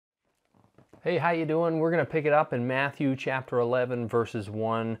Hey, how you doing? We're going to pick it up in Matthew chapter 11, verses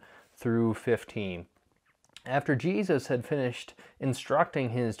 1 through 15. After Jesus had finished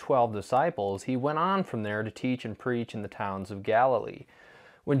instructing his 12 disciples, he went on from there to teach and preach in the towns of Galilee.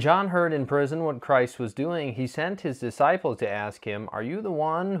 When John heard in prison what Christ was doing, he sent his disciples to ask him, "Are you the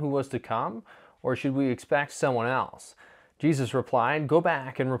one who was to come, or should we expect someone else?" Jesus replied, "Go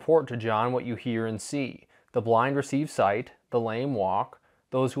back and report to John what you hear and see. The blind receive sight, the lame walk,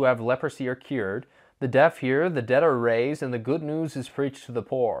 those who have leprosy are cured, the deaf hear, the dead are raised, and the good news is preached to the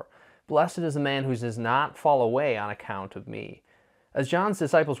poor. Blessed is the man who does not fall away on account of me." As John's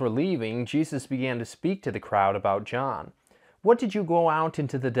disciples were leaving, Jesus began to speak to the crowd about John. "What did you go out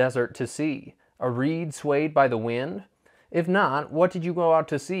into the desert to see? A reed swayed by the wind? If not, what did you go out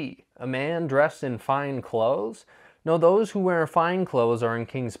to see? A man dressed in fine clothes? No, those who wear fine clothes are in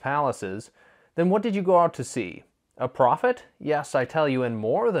king's palaces. Then what did you go out to see? A prophet? Yes, I tell you, and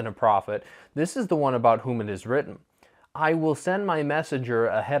more than a prophet. This is the one about whom it is written, 'I will send my messenger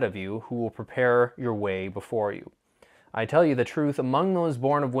ahead of you, who will prepare your way before you.' I tell you the truth, among those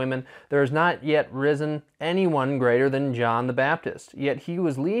born of women, there has not yet risen anyone greater than John the Baptist. Yet he who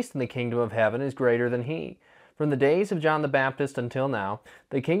is least in the kingdom of heaven is greater than he. From the days of John the Baptist until now,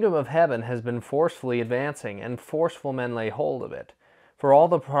 the kingdom of heaven has been forcefully advancing, and forceful men lay hold of it. For all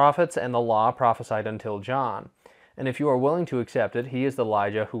the prophets and the law prophesied until John. And if you are willing to accept it, he is the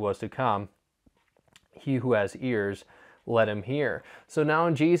Elijah who was to come. He who has ears, let him hear." So now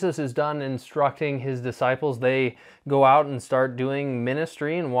Jesus is done instructing his disciples. They go out and start doing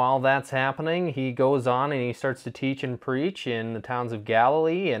ministry, and while that's happening, he goes on and he starts to teach and preach in the towns of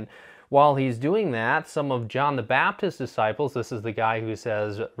Galilee. And while he's doing that, some of John the Baptist's disciples, this is the guy who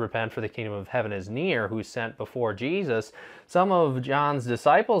says, "Repent, for the kingdom of heaven is near," who's sent before Jesus, some of John's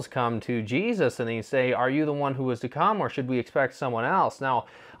disciples come to Jesus and they say, "Are you the one who is to come, or should we expect someone else?" Now,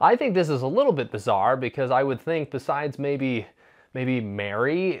 I think this is a little bit bizarre, because I would think besides maybe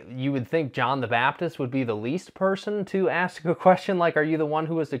Mary, you would think John the Baptist would be the least person to ask a question like, "Are you the one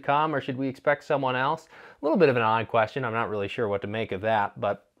who is to come, or should we expect someone else?" A little bit of an odd question. I'm not really sure what to make of that,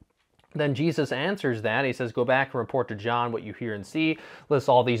 but then Jesus answers that. He says, "Go back and report to John what you hear and see." Lists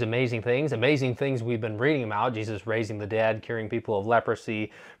all these amazing things we've been reading about. Jesus raising the dead, curing people of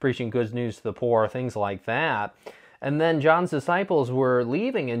leprosy, preaching good news to the poor, things like that. And then John's disciples were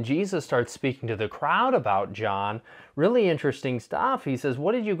leaving, and Jesus starts speaking to the crowd about John. Really interesting stuff. He says,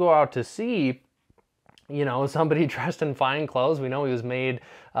 "What did you go out to see?" Somebody dressed in fine clothes. We know he was made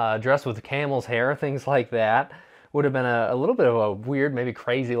dressed with camel's hair, things like that. Would have been a little bit of a weird, maybe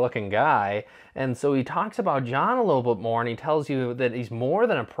crazy looking guy. And so he talks about John a little bit more, and he tells you that he's more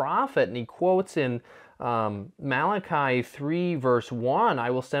than a prophet. And he quotes in Malachi 3 verse 1, "I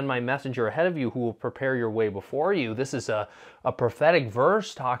will send my messenger ahead of you who will prepare your way before you." This is a prophetic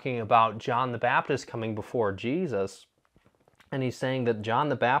verse talking about John the Baptist coming before Jesus. And he's saying that John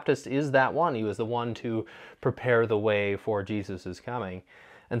the Baptist is that one. He was the one to prepare the way for Jesus' coming.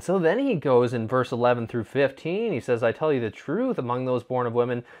 And so then he goes in verse 11 through 15, he says, "I tell you the truth, among those born of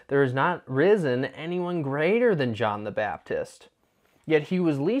women, there has not risen anyone greater than John the Baptist. Yet he who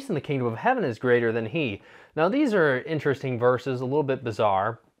is least in the kingdom of heaven is greater than he." Now these are interesting verses, a little bit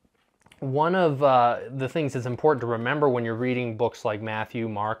bizarre. One of the things that's important to remember when you're reading books like Matthew,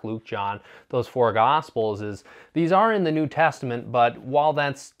 Mark, Luke, John, those four Gospels, is these are in the New Testament, but while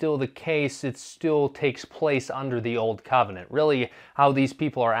that's still the case, it still takes place under the Old Covenant. Really, how these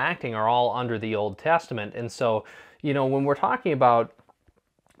people are acting are all under the Old Testament. And so, when we're talking about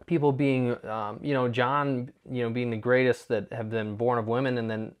people being, John, being the greatest that have been born of women,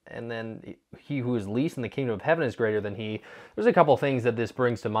 and then he who is least in the kingdom of heaven is greater than he. There's a couple things that this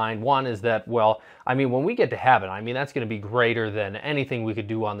brings to mind. One is that, when we get to heaven, that's going to be greater than anything we could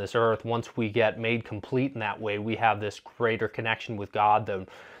do on this earth. Once we get made complete in that way, we have this greater connection with God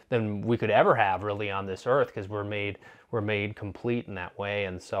than we could ever have really on this earth, because we're made complete in that way.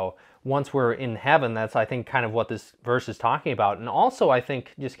 And so once we're in heaven, that's, I think, kind of what this verse is talking about. And also, I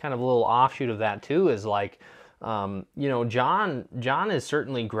think, just kind of a little offshoot of that too is like, John is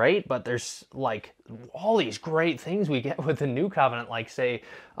certainly great, but there's like all these great things we get with the new covenant, like say,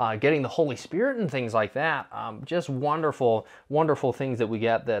 getting the Holy Spirit and things like that. Just wonderful, wonderful things that we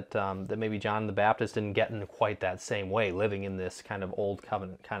get that maybe John the Baptist didn't get in quite that same way, living in this kind of old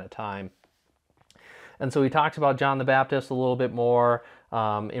covenant kind of time. And so he talks about John the Baptist a little bit more.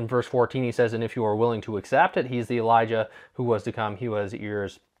 In verse 14, he says, "And if you are willing to accept it, he's the Elijah who was to come. He who has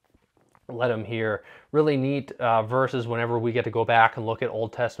ears, let him hear." Really neat verses whenever we get to go back and look at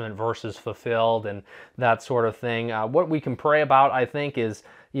Old Testament verses fulfilled and that sort of thing. What we can pray about, I think, is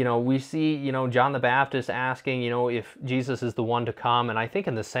we see, John the Baptist asking, if Jesus is the one to come. And I think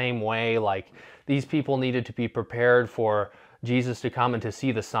in the same way, like, these people needed to be prepared for Jesus to come and to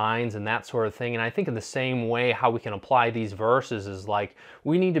see the signs and that sort of thing. And I think in the same way, how we can apply these verses is like,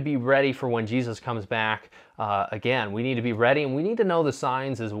 we need to be ready for when Jesus comes back again. We need to be ready, and we need to know the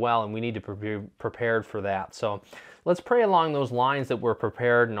signs as well, and we need to be prepared for that. So let's pray along those lines, that we're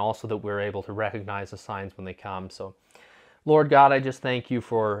prepared, and also that we're able to recognize the signs when they come. So Lord God, I just thank you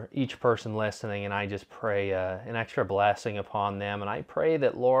for each person listening, and I just pray an extra blessing upon them. And I pray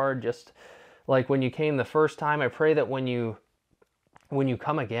that, Lord, just like when you came the first time, I pray that when you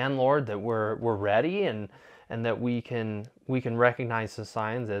come again, Lord, that we're ready, and that we can recognize the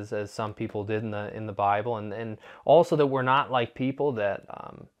signs as some people did in the Bible, and also that we're not like people that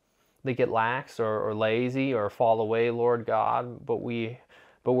get lax or lazy or fall away, Lord God, but we're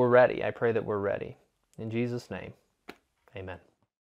ready. I pray that we're ready. In Jesus' name, amen.